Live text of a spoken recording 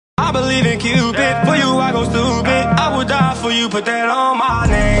I believe in Cupid. For you I go stupid. I would die for you, put that on my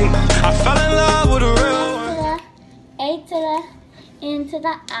name. I fell in love with a real one. A to the N to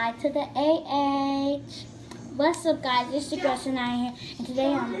the I to the A-H. What's up, guys? It's your girl Shania here, and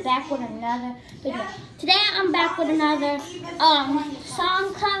today I'm back with another video. Today I'm back with another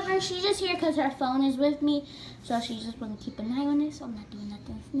song cover. She's just here because her phone is with me, so she just want to keep an eye on it, so I'm not doing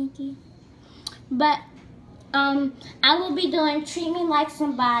nothing sneaky. But I will be doing Treat Me Like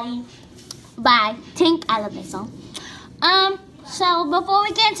Somebody by Tink. I love this song. So before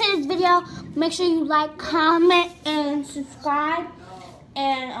we get into this video, make sure you like, comment, and subscribe,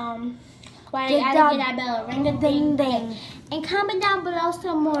 and I gotta get that bell, ring a ding ding, and comment down below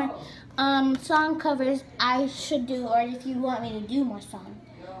some more song covers I should do, or if you want me to do more songs.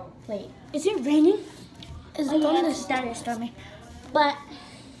 Wait, is it raining? It's thunderstorming. But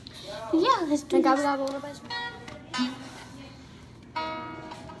yeah, let's do this.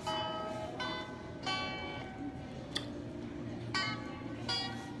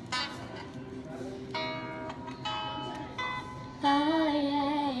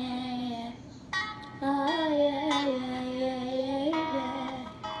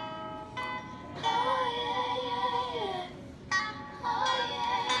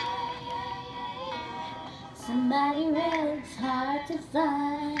 Somebody real is hard to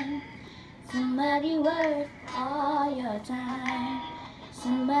find. Somebody worth all your time.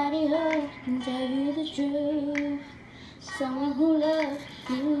 Somebody who can tell you the truth. Someone who loves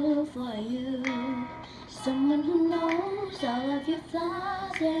you for you. Someone who knows all of your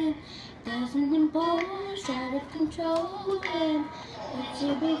flaws and doesn't impose, try to control them. But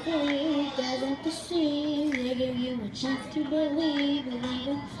you believe, doesn't deceive. They give you a chance to believe in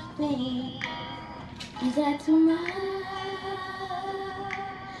me. Is that too much?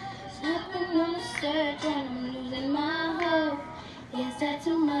 I've been on a search and I'm losing my hope. Is that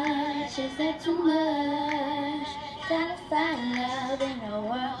too much? Is that too much? Trying to find love in a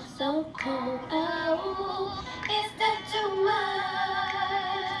world so cold. Oh, is that too much?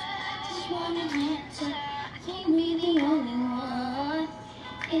 Just want an answer. Can't be the only one.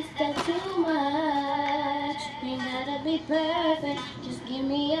 Is that too much? Ain't gotta be perfect. Just give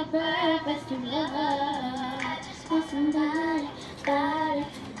me a purpose to love. Just want somebody, body.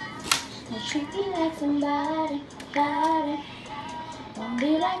 And treat me like somebody, body. Won't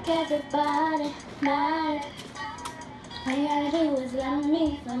be like everybody, body. All you gotta do is love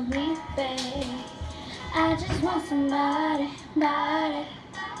me for me, babe. I just want somebody, body.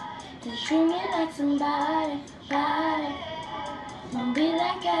 To treat me like somebody, body. Won't be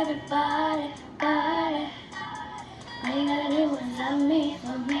like everybody, body. All you gotta do is love me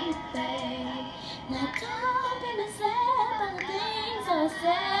for me, babe. Now don't be misled by the things I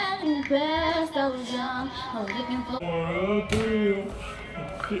said in the past. I was young, I was looking for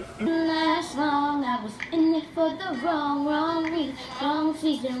last long. I was in it for the wrong reason, wrong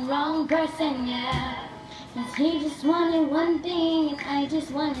season, wrong person, yeah. Cause he just wanted one thing and I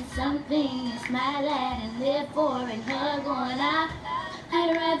just wanted something to smile at and live for and hug on.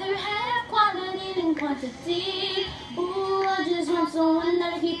 I'd rather have quality than quantity. Ooh, I just want someone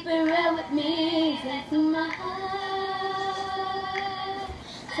that'll keep it real with me. That's my heart.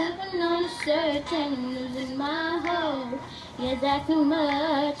 I've been on a search and I'm losing my hope. Yeah, that's too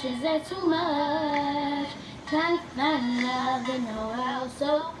much. Is that too much? Trying to find love in a world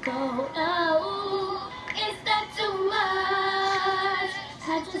so cold. Oh, is that too much?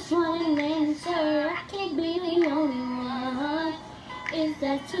 I just want an answer. I can't be the only one. Is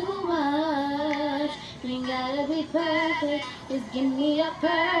that too much? You ain't gotta be perfect. Just give me a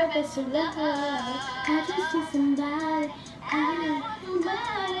purpose to love. I just want somebody.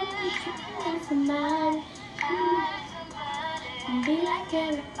 Somebody. And be like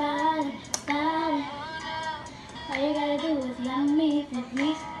everybody, body. All you gotta do is love me for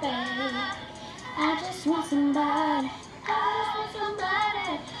me, babe. I just want somebody. I just want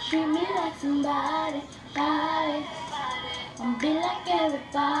somebody. Treat me like somebody, body. And be like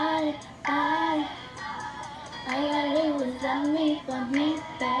everybody, body. All you gotta do is love me for me,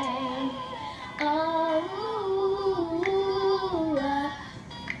 babe.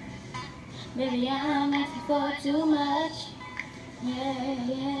 Baby, I'm asking for too much.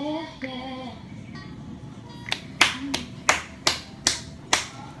 Yeah.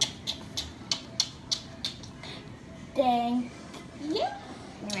 Dang. Yeah.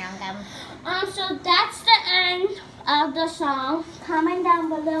 So that's the end of the song. Comment down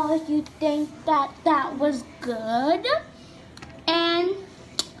below if you think that was good. And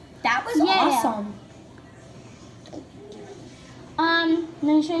that was awesome.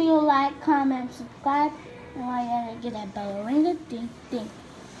 Make sure you like, comment, subscribe, and while you gotta get that bell ring, ding ding.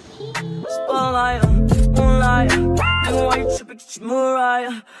 tripping, get your mood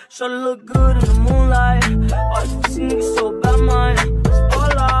right. Shorty look good in the moonlight. All these pussy niggas so bad, mine.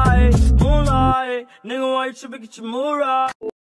 Spotlight, moonlight. Nigga, why you tripping, get your mood right.